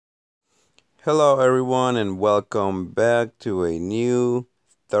Hello, everyone, and welcome back to a new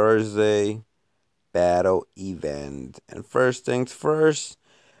Thursday battle event. And first things first,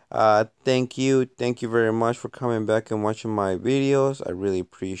 thank you very much for coming back and watching my videos. I really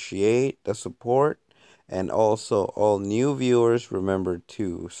appreciate the support. And also, all new viewers, remember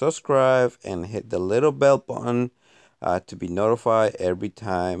to subscribe and hit the little bell button to be notified every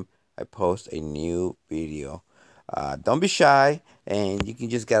time I post a new video. Don't be shy, and you can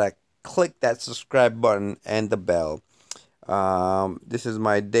just gotta click that subscribe button and the bell. This is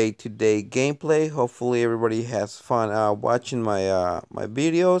my day-to-day gameplay. Hopefully, everybody has fun watching my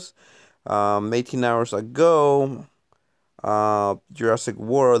videos. 18 hours ago, Jurassic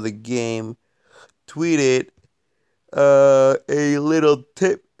World The Game tweeted a little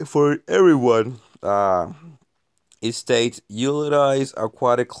tip for everyone. It states utilize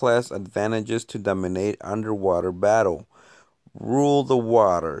aquatic class advantages to dominate underwater battle. Rule the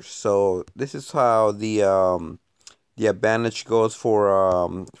water. So this is how the advantage goes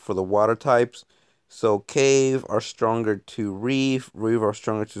for the water types. So cave are stronger to reef, reef are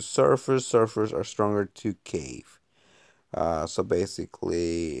stronger to surfers, surfers are stronger to cave. So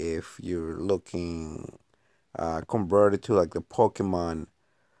basically, if you're looking converted to like the Pokemon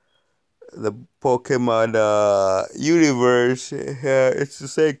universe, it's the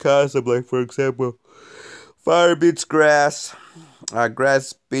same concept. Like for example, fire beats grass,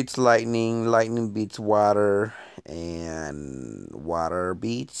 grass beats lightning, lightning beats water, and water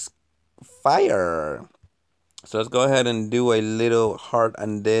beats fire. So let's go ahead and do a little heart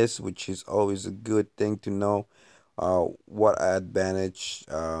on this, which is always a good thing to know what advantage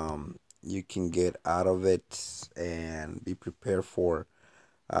you can get out of it and be prepared for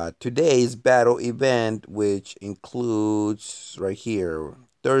today's battle event, which includes right here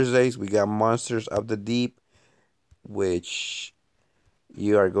Thursdays. We got Monsters of the Deep, which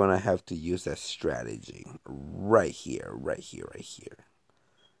you are gonna have to use that strategy right here, right here, right here.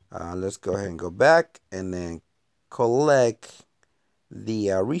 Let's go ahead and go back and then collect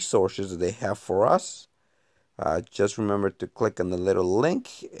the resources that they have for us. Just remember to click on the little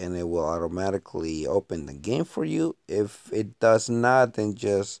link and it will automatically open the game for you. If it does not, then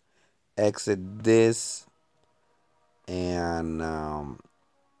just exit this and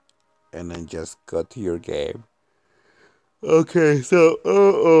then just go to your game. Okay, so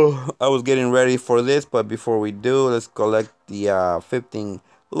I was getting ready for this, but before we do, let's collect the 15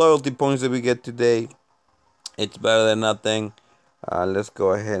 loyalty points that we get today. It's better than nothing. Let's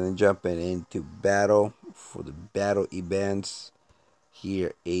go ahead and jump into battle for the battle events.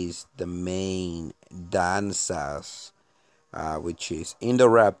 Here is the main dancers, which is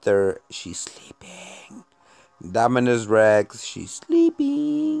Indoraptor. She's sleeping. Dominus Rex. She's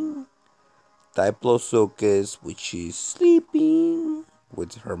sleeping. Diplodocus, which is sleeping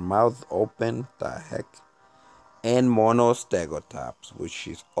with her mouth open. The heck. And Monostegotops, which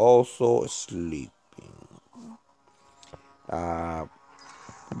is also sleeping. Uh,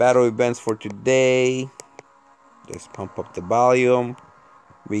 Battle events for today. Let's pump up the volume.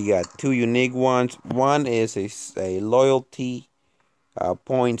 We got two unique ones. One is a loyalty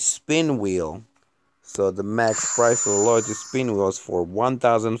point spin wheel. So the max price for the loyalty spin wheel is for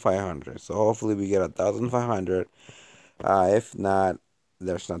 1,500. So hopefully we get 1,500. If not,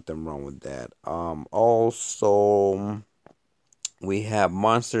 there's nothing wrong with that. Also, we have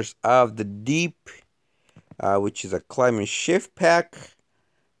Monsters of the Deep, which is a climate shift pack.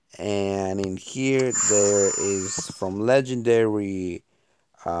 And in here, there is from legendary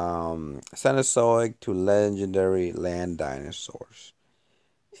Cenozoic to legendary land dinosaurs,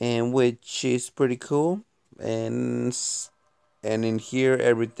 and which is pretty cool. And in here,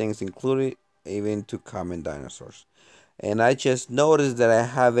 everything's included, even to common dinosaurs. And I just noticed that I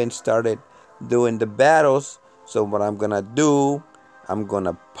haven't started doing the battles. So what I'm gonna do, I'm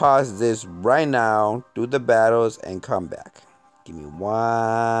gonna pause this right now, do the battles, and come back. Give me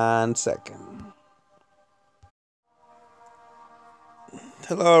 1 second.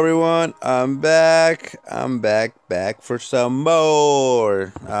 Hello everyone, I'm back. Back for some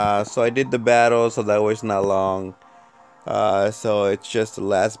more. So I did the battle, so that was not long. So it's just the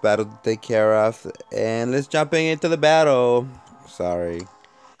last battle to take care of, and let's jumping into the battle. Sorry,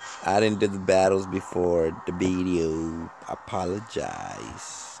 I didn't do the battles before the video.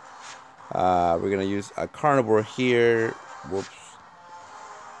 Apologize. We're gonna use a carnivore here. Whoops,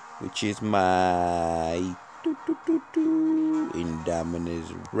 which is my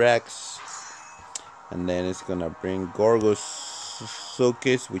Indominus Rex, and then it's gonna bring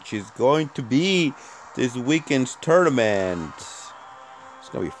Gorgosaurus, which is going to be this weekend's tournament. It's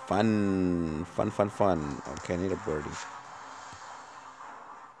gonna be fun. Okay, I need a birdie.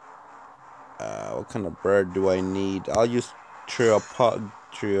 What kind of bird do I need? I'll use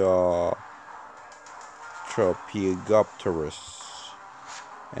Tropiogopterus.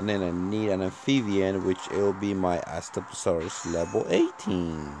 And then I need an amphibian, which it will be my Astaposaurus level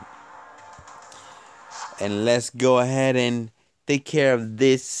 18. And let's go ahead and take care of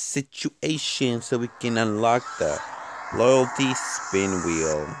this situation so we can unlock the loyalty spin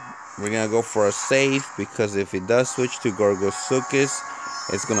wheel. We're gonna go for a save because if it does switch to Gorgosuchus,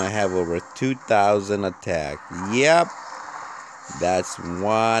 it's gonna have over 2,000 attack. Yep, that's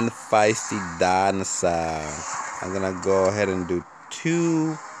one feisty dinosaur. I'm gonna go ahead and do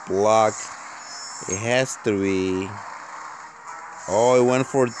 2 block. It has 3. Oh, it went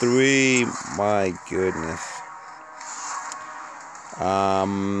for 3. My goodness.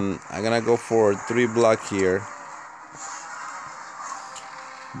 I'm gonna go for 3 block here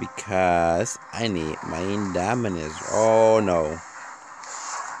because I need my Indominus. Oh no.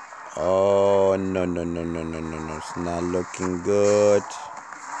 Oh no. It's not looking good.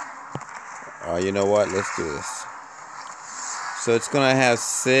 Oh, you know what? Let's do this. So it's gonna have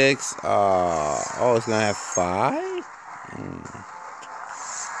 6. Oh, it's gonna have 5.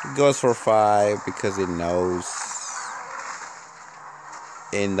 It goes for 5 because it knows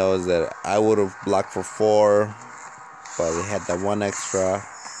that I would have blocked for 4, but it had that 1 extra,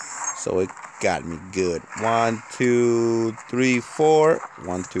 so it got me good. 1, 2, 3, 4.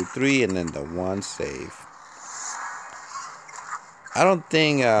 1, 2, 3, and then the 1 save. I don't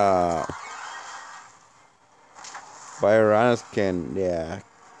think Bioranus can. Yeah,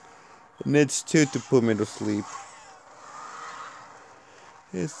 it needs 2 to put me to sleep.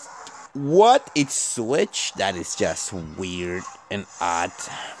 It's what? It switched? That is just weird and odd.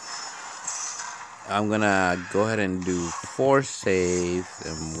 I'm gonna go ahead and do 4 saves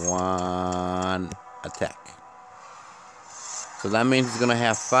and 1 attack. So that means it's gonna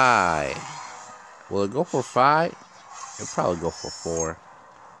have 5. Will it go for 5? It'll probably go for 4.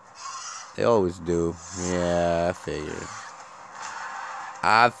 They always do. Yeah,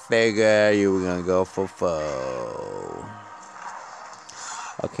 I figure you were gonna go for 4.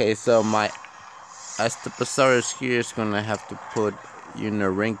 Okay, so my Astaposaurus here is gonna have to put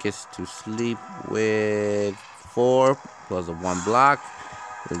Unirhynchus to sleep with 4 plus a 1 block.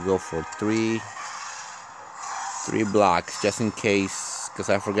 We'll go for 3 blocks just in case, because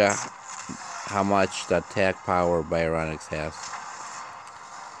I forgot how much the attack power Bioronix has.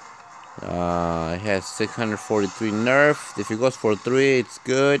 It has 643 nerf. If it goes for 3, it's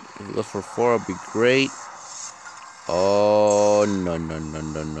good. If it goes for 4, it'll be great. Oh, no.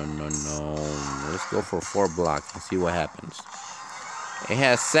 Let's go for 4 blocks and see what happens. It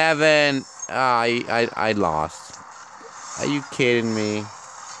has 7. I lost. Are you kidding me?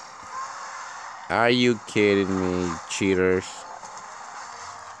 Are you kidding me, cheaters?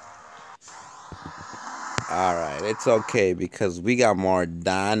 Alright, it's okay because we got more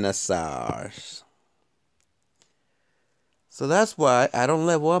dinosaurs. So that's why I don't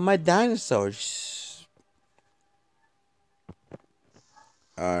level up my dinosaurs.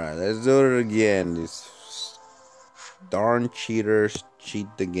 Alright, let's do it again. These darn cheaters cheat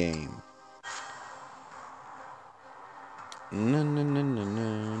the game. No.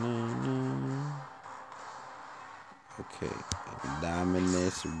 Okay,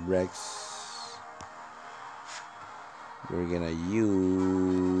 Dominus Rex. We're gonna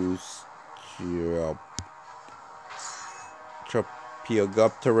use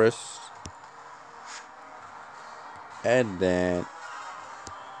Tropiogopterus, and then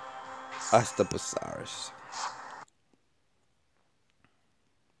Astaposaurus.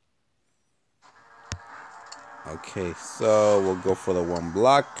 Okay, so we'll go for the 1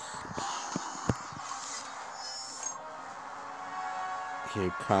 block.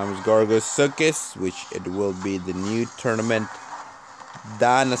 Here comes Gorgosuchus, which it will be the new tournament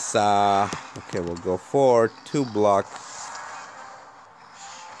dinosaur. Okay, we'll go for 2 block.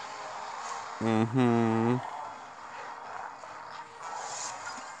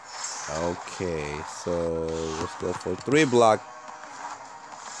 Okay, so let's go for 3 block.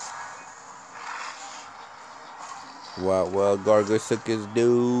 What will Gorgosuchus do?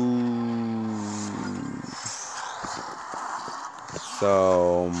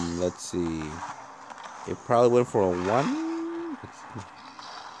 So let's see. It probably went for a 1.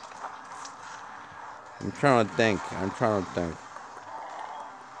 I'm trying to think.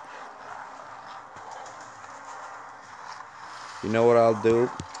 You know what I'll do?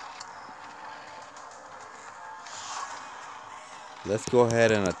 Let's go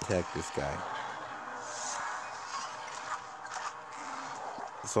ahead and attack this guy.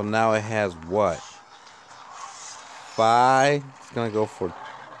 So now it has what? 5. It's gonna go for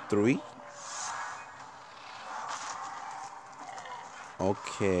 3.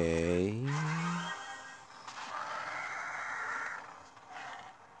 Okay.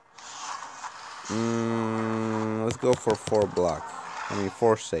 Let's go for 4 block. I mean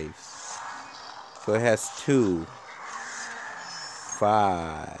 4 saves. So it has 2,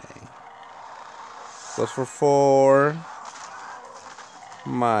 5. Goes for 4.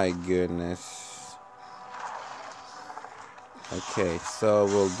 My goodness. Okay, so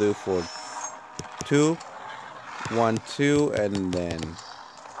we'll do for 2, 1, 2, and then.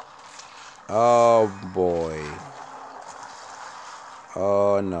 Oh boy.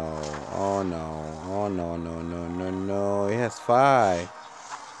 Oh no. Oh no. Oh no, no, no, no, no. It has 5.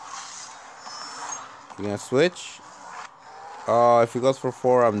 You gonna switch? Oh, if he goes for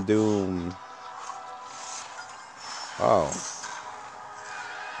 4, I'm doomed. Oh.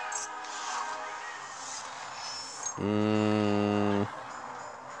 Mm,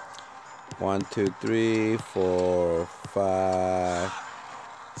 1, 2, 3, 4, 5,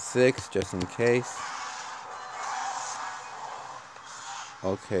 6, just in case.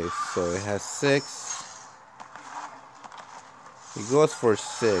 Okay, so it has 6. He goes for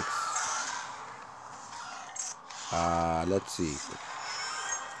 6. Let's see.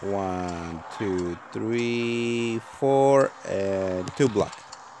 1, 2, 3, 4, and 2 block.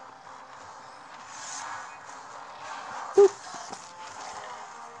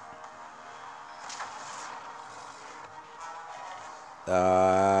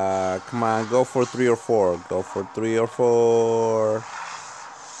 Come on, go for 3 or 4. Go for 3 or 4.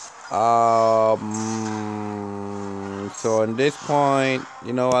 So at this point,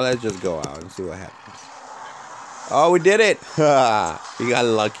 you know what? Let's just go out and see what happens. Oh, we did it! We got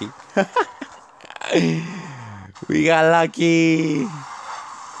lucky. We got lucky.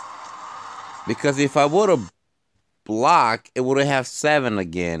 Because if I would have blocked, it would have 7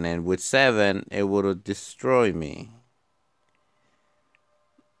 again, and with 7, it would have destroyed me.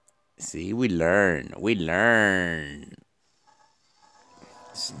 See, we learn. We learn.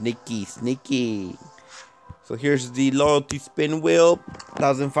 Sneaky, sneaky. So here's the loyalty spin wheel.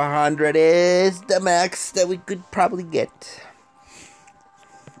 1,500 is the max that we could probably get.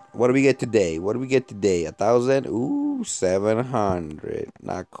 What do we get today? What do we get today? 1,000? Ooh, 700.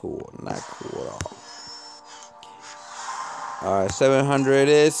 Not cool. Not cool at all. Alright, 700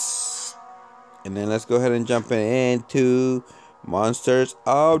 is. And then let's go ahead and jump into Monsters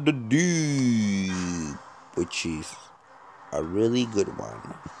of the Deep, which is a really good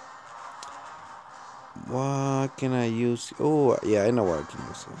one. What can I use? Oh, yeah, I know what I can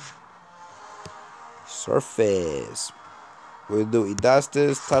use. Surface. We'll do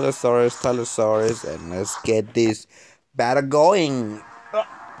Idastus, Tylosaurus, and let's get this battle going.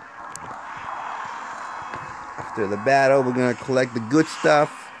 After the battle, we're gonna collect the good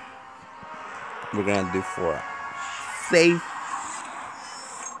stuff. We're gonna do for safe.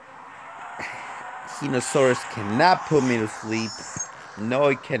 Hinosaurus cannot put me to sleep. No,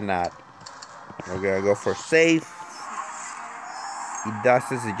 it cannot. We're gonna go for safe.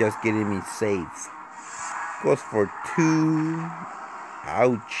 Idastus is just getting me safe. Goes for 2.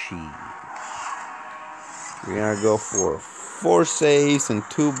 Ouchie. We're gonna go for 4 saves and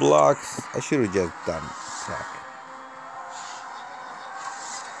 2 blocks. I should have just done attack.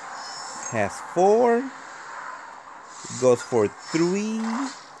 Has 4. Goes for 3.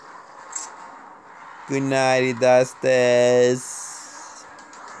 Good night, it does this.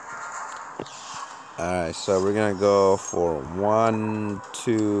 Alright, so we're gonna go for 1,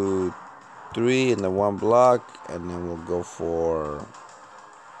 2, 3 in the 1 block, and then we'll go for.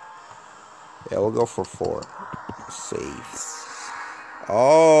 Yeah, we'll go for 4 saves.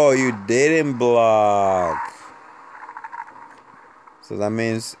 Oh, you didn't block. So that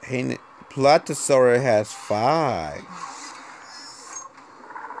means Platosaurus has 5.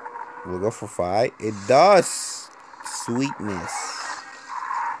 We'll go for 5. It does. Sweetness.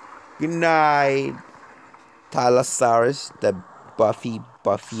 Good night, Tylosaurus, the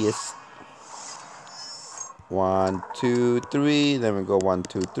buffiest. 1, 2, 3. Then we go 1,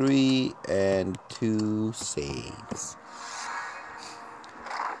 2, 3, and 2 saves.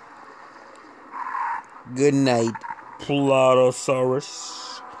 Good night, Platosaurus.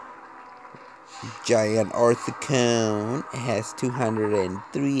 Giant Orthicone has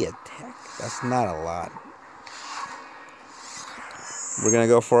 203 attack. That's not a lot. We're gonna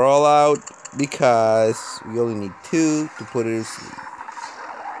go for all out because we only need 2 to put it to sleep.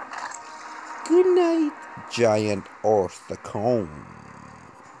 Good night, Giant Orthicone.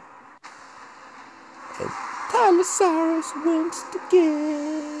 And Tylosaurus wins the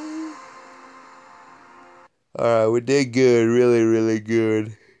game. Alright, we did good. Really, really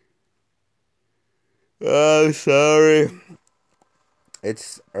good. Oh, sorry.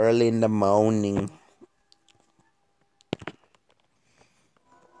 It's early in the morning.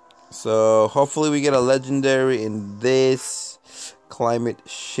 So hopefully we get a legendary in this climate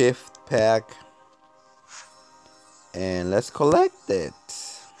shift pack. And let's collect it.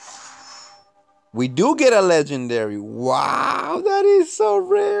 We do get a legendary. Wow, that is so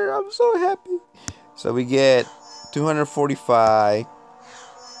rare. I'm so happy. So we get 245.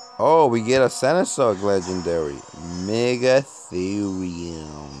 Oh, we get a Sanasoc legendary. Megatherium.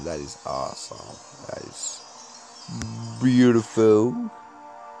 That is awesome. That is beautiful.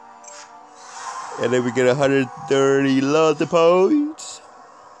 And then we get 130 lots of points.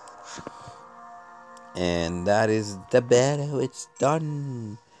 And that is the battle. It's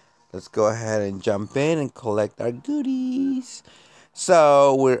done. Let's go ahead and jump in and collect our goodies.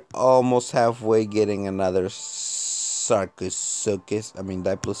 So we're almost halfway getting another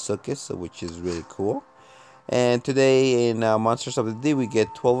Diplodocus, which is really cool. And today in Monsters of the Day, we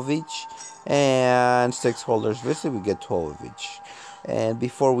get 12 of each. And 6 holders visit, we get 12 of each. And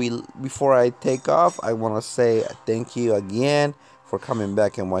before I take off, I want to say thank you again for coming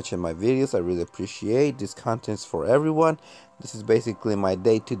back and watching my videos. I really appreciate this content's for everyone. This is basically my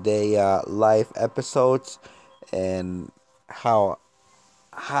day-to-day life episodes and how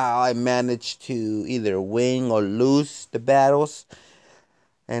I manage to either win or lose the battles,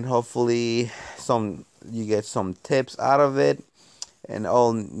 and hopefully you get some tips out of it. And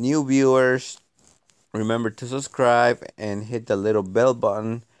all new viewers, remember to subscribe and hit the little bell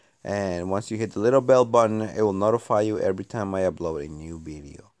button. And once you hit the little bell button, it will notify you every time I upload a new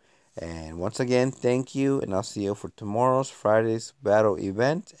video. And once again, thank you, and I'll see you for tomorrow's Friday's battle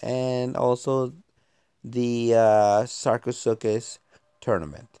event and also the Sarcosuchus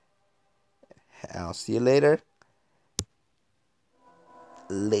tournament. I'll see you later.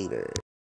 Later.